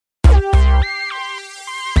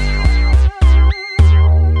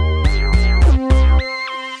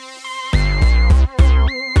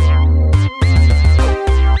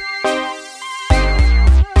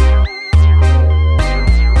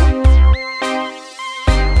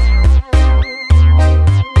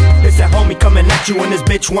you in this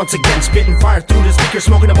bitch once again. Spitting fire through the speaker,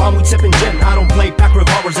 smoking a bomb, weed sipping gin. I don't play pack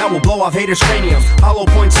revolvers that will blow off haters' craniums. Hollow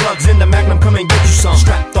point slugs in the magnum, come and get you some.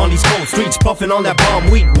 Strapped on these cold streets, puffing on that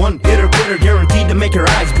bomb weed. One hitter quitter, guaranteed to make your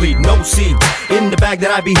eyes bleed. No seeds in the bag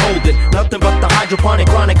that I be holding, nothing but the hydroponic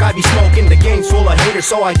chronic I be smoking. The game's full of haters,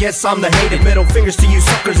 so I guess I'm the hated. Middle fingers to you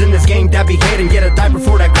suckers in this game that be hating. Get a diaper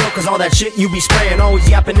for that girl, cause all that shit you be spraying. Always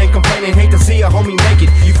yapping and complaining, hate to see a homie naked.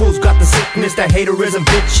 You fools got the sickness, that haterism,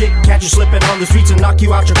 bitch shit. Catch you slipping on the streets and knock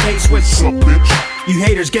you out your case with some bitch. You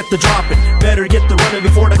haters get the dropping, better get the running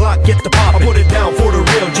before the Glock get the popping. I put it down for the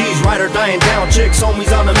real G's, ride or dying down chicks.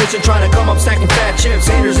 Homies on a mission trying to come up stacking fat chips.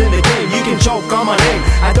 Haters in the game, you can choke on my name,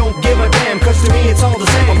 I don't give a damn, cause to me it's all the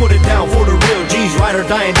same. I put it down for the real G's, ride or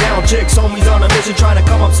dying down chicks. Homies on a mission trying to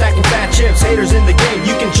come up stacking fat chips. Haters in the game,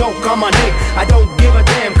 you can choke on my name, I don't give a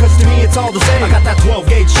damn, cause to me it's all the same. I got that 12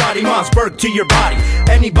 gauge shotty Mossberg to your body.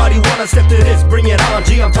 Anybody wanna step to this, bring it on.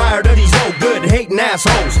 G, I'm tired of these no good hating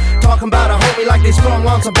assholes talking about a homie like they sprung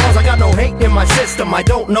on some balls. I got no hate in my system, I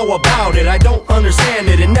don't know about it, I don't understand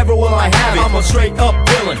it, and never will I have it. I'm a straight up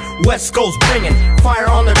villain, West Coast bringing fire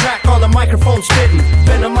on the track, on the microphone spitting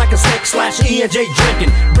venom like a snake slash E&J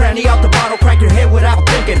drinking. Brandy out the bottle, crack your head without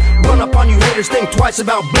thinking. Run up on you haters, think twice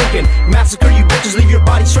about blinking. Massacre you bitches, leave your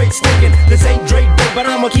body straight stinking. This ain't Drake Day, but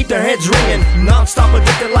I'ma keep their heads ringing. Non-stop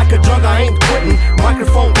addicted like a drug, I ain't quitting.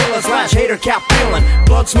 Microphone killer slash hater cap feeling.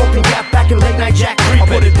 Blood smoking gap back in late night jack creeping.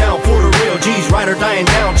 I put it down for the real G's, ride or dying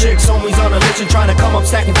down chicks. Homies on a mission trying to come up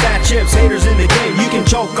stacking fat chips. Haters in the game, you can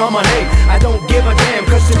choke on my name, I don't give a damn,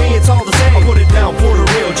 cause to me it's all the same. I put it down for the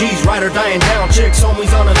real G's, ride or dying down chicks.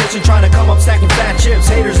 Homies on a mission trying to come up stacking fat chips.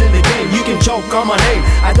 Haters in the game, you can choke on my name,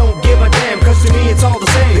 I don't give a damn, cause to me it's all the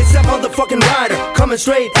same. It's that motherfucking rider coming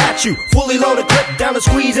straight at you, fully loaded clip down the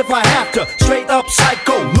squeeze if I have to. Straight up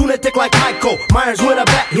psycho, lunatic like Michael Myers with a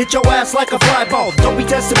bat, hit your ass like a fly ball. Don't be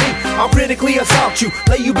testing me, I'll critically assault you.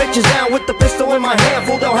 Lay you bitches down with the pistol in my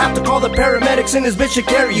handful. They'll have to call the paramedics and this bitch should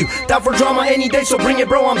carry you. Down for drama any day, so bring it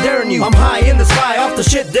bro, I'm daring you. I'm high in the sky off the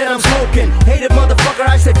shit that I'm smoking. Hated motherfucker,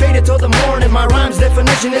 I stay faded till the morning. My rhyme's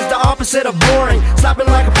definition is the opposite of boring. Slapping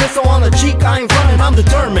like a pistol on the cheek, I ain't running, I'm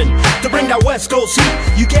determined to bring that West Coast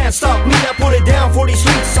heat. You can't stop me, I put it down for these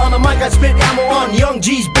streets. On the mic I spit ammo on Young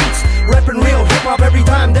G's beats. Reppin' real hip-hop every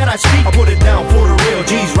time that I speak. I put it down for the real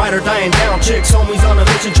G's, ride or dying down chicks. Homies on a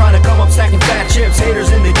mission trying to come up stacking fat chips.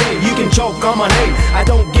 Haters in the game, you can choke on my name, I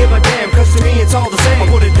don't give a damn, cause to me it's all the same. I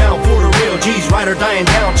put it down for the real G's, ride or dying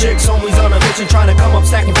down chicks. Homies on a mission trying to come up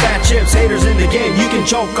stacking fat chips. Haters in the game, you can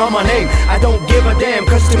choke on my name, I don't give a damn,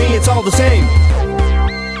 cause to me it's all the same.